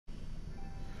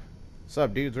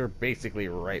Sup, dudes? We're basically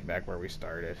right back where we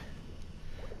started.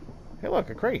 Hey, look,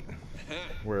 a crate.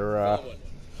 We're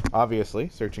obviously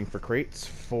searching for crates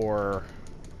for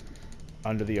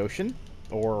under the ocean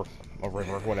or a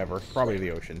river, whatever. Probably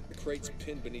the ocean. The crate's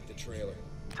pinned beneath the trailer.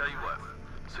 Tell you what,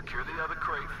 secure the other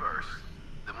crate first,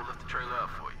 then we'll lift the trailer up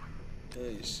for you.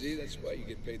 You see, that's why you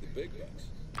get paid the big bucks.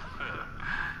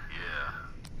 Yeah.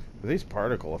 These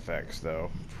particle effects, though,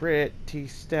 pretty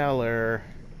stellar.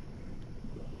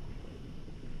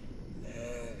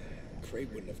 Crate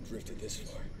wouldn't have drifted this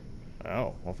far.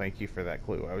 Oh, well, thank you for that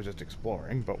clue. I was just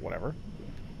exploring, but whatever.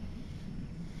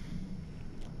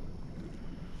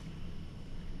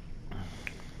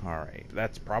 Alright,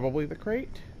 that's probably the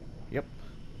crate. Yep.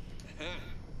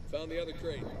 Found the other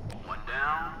crate. One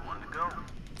down, one to go.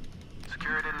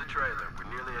 Secure it in the trailer.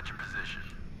 We're nearly at your position.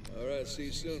 Alright, see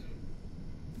you soon.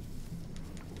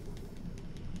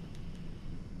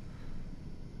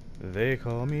 They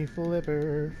call me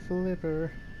Flipper,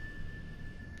 Flipper.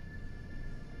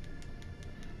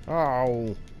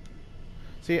 Oh.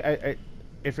 See,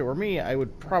 if it were me, I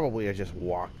would probably have just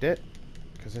walked it,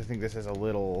 because I think this is a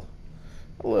little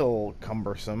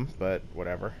cumbersome, but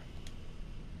whatever.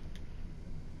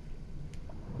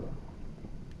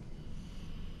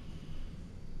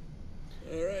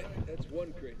 Alright, that's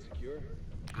one crate secure.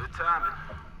 Good timing.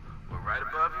 We're right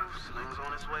above you. Sling's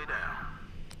on its way down.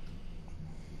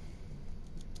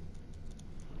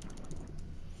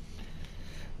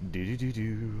 Do.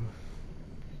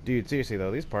 Dude, seriously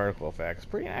though, these particle effects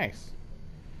pretty nice.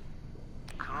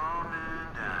 Coming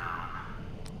down.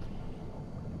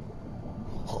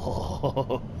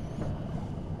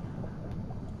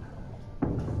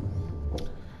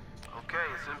 Okay,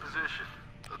 it's in position.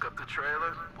 Look up the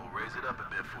trailer. We'll raise it up a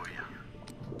bit for you.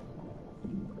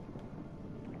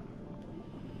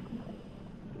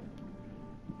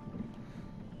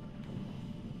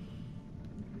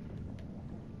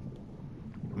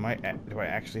 Do I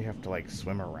actually have to, like,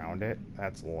 swim around it?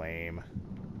 That's lame.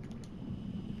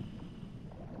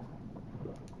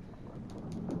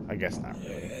 I guess not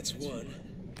really. Yeah, that's one.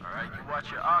 Alright, you watch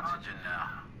your oxygen now.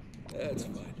 That's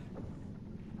fine.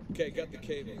 Okay, got the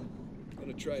cable.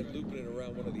 Gonna try looping it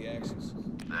around one of the axles.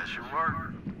 That should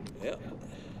work. Yep.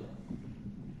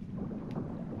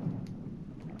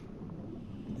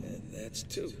 And that's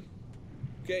two.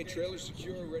 Okay, trailer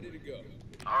secure and ready to go.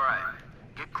 Alright,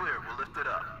 get clear. We'll lift it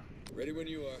up. Ready when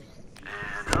you are.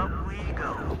 And up we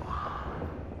go.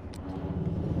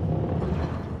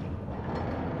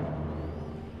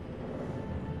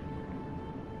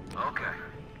 Okay,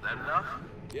 that enough?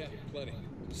 Yeah, plenty.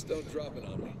 Just don't drop it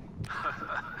on me.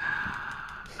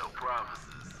 No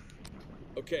promises.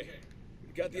 Okay,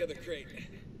 got the other crate.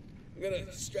 I'm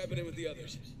gonna strap it in with the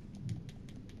others.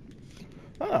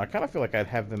 I don't know, I kind of feel like I'd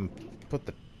have them put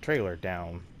the trailer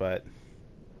down, but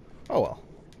oh well.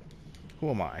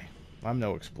 Who am I? I'm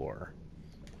no explorer.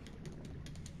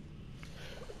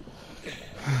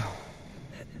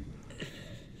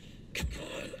 Come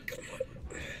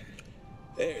on.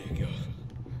 There you go.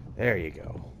 There you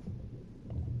go.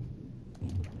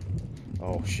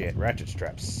 Oh shit, ratchet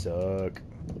straps suck.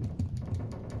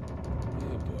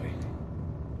 Oh boy.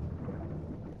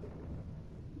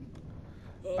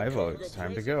 I vote it's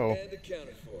time to go. And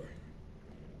accounted for.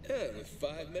 Yeah, with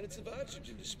 5 minutes of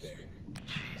oxygen to spare.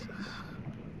 Jesus.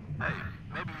 Hey,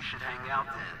 maybe you should hang out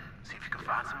then. See if you can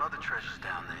find some other treasures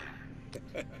down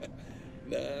there.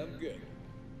 Nah, I'm good.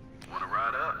 Wanna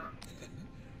ride up?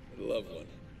 Love one.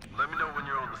 Let me know when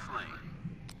you're on the sling.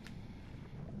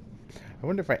 I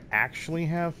wonder if I actually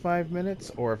have 5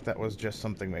 minutes, or if that was just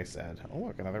something they said. Oh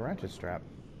look, another ratchet strap.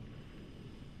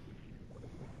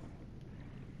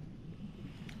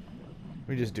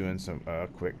 We're just doing some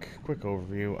quick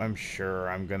overview. I'm sure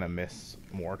I'm gonna miss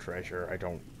more treasure. I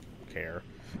don't care.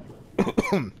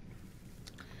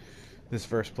 This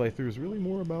first playthrough is really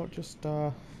more about just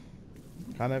kind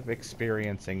of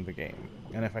experiencing the game.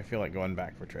 And if I feel like going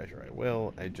back for treasure, I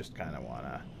will. I just kind of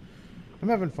wanna. I'm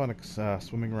having fun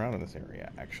swimming around in this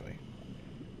area, actually,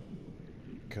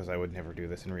 because I would never do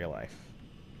this in real life.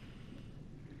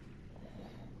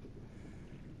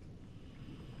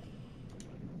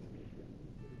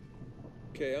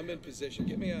 Okay, I'm in position.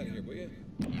 Get me out of here, will you?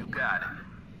 You got it.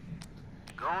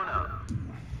 Going up.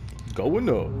 Going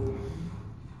up.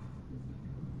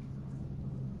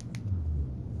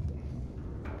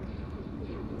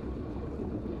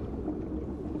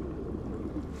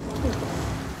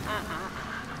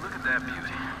 Look at that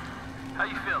beauty. How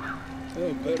you feeling?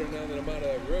 Oh, better now that I'm out of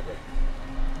that river.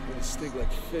 I'm gonna stink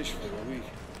like fish for a week.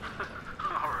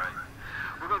 All right.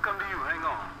 We're gonna come to you. Hang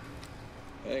on.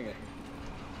 Hang on.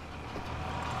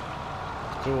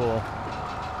 Cool.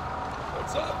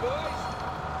 What's up, boys?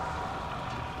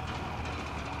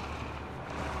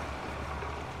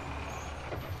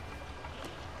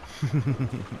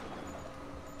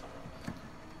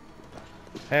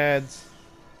 Heads.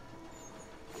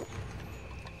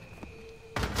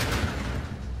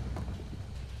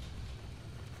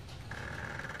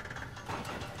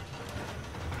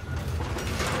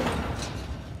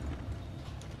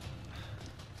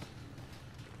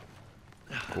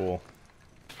 Cool.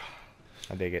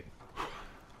 I dig it.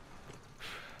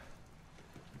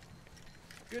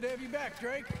 Good to have you back,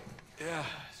 Drake. Yeah,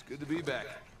 it's good to be back.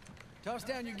 Toss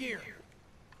down your gear.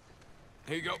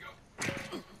 Here you go.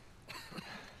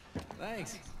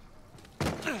 Thanks.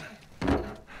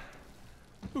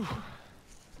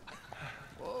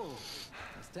 Whoa,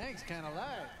 this tank's kind of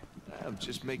light. I'm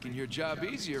just making your job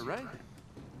easier, right?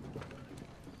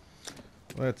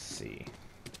 Let's see.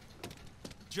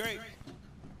 Drake,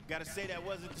 gotta say that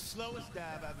wasn't the slowest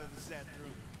dive I've ever sat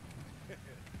through.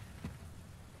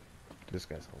 This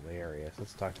guy's hilarious.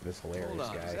 Let's talk to this hilarious Hold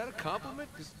on, guy. is that a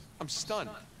compliment? 'Cause I'm stunned.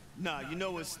 Nah, you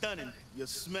know what's stunning? Your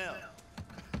smell.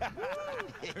 I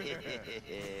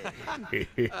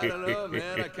don't know,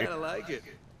 man. I kind of like it.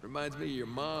 Reminds me of your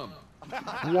mom.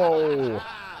 Whoa!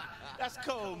 That's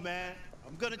cold, man.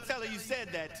 I'm gonna tell her you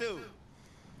said that, too.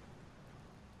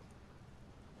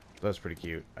 That's pretty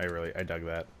cute. I dug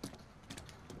that.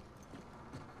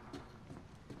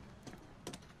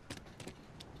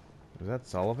 Is that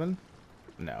Sullivan?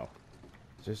 No.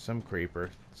 It's just some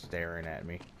creeper staring at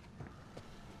me.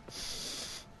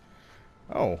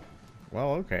 Oh.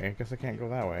 Well, okay. I guess I can't go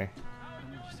that way. I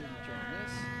need your signature on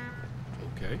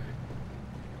this. Okay.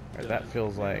 Alright, that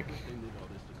feels like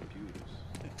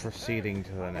proceeding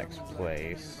to the next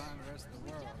place. Behind the rest of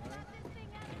the world,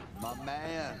 right? My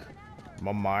man.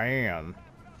 My man.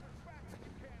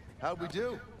 How'd we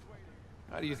do?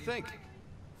 How do you think?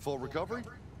 Full recovery?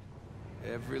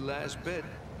 Every last bit.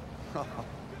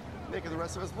 Making the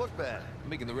rest of us look bad.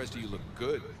 Making the rest of you look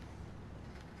good.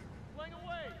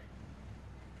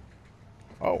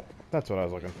 Oh, that's what I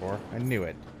was looking for. I knew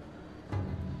it.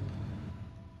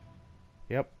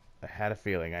 Yep, I had a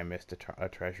feeling I missed a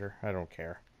treasure. I don't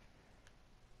care.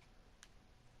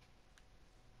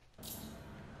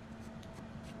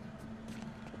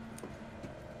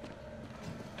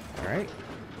 Alright.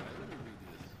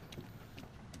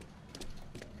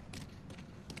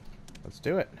 Let's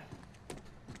do it.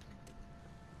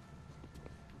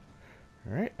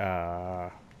 Alright, I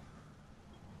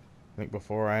think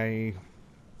before I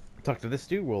talk to this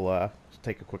dude, we'll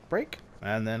take a quick break,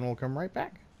 and then we'll come right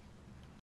back.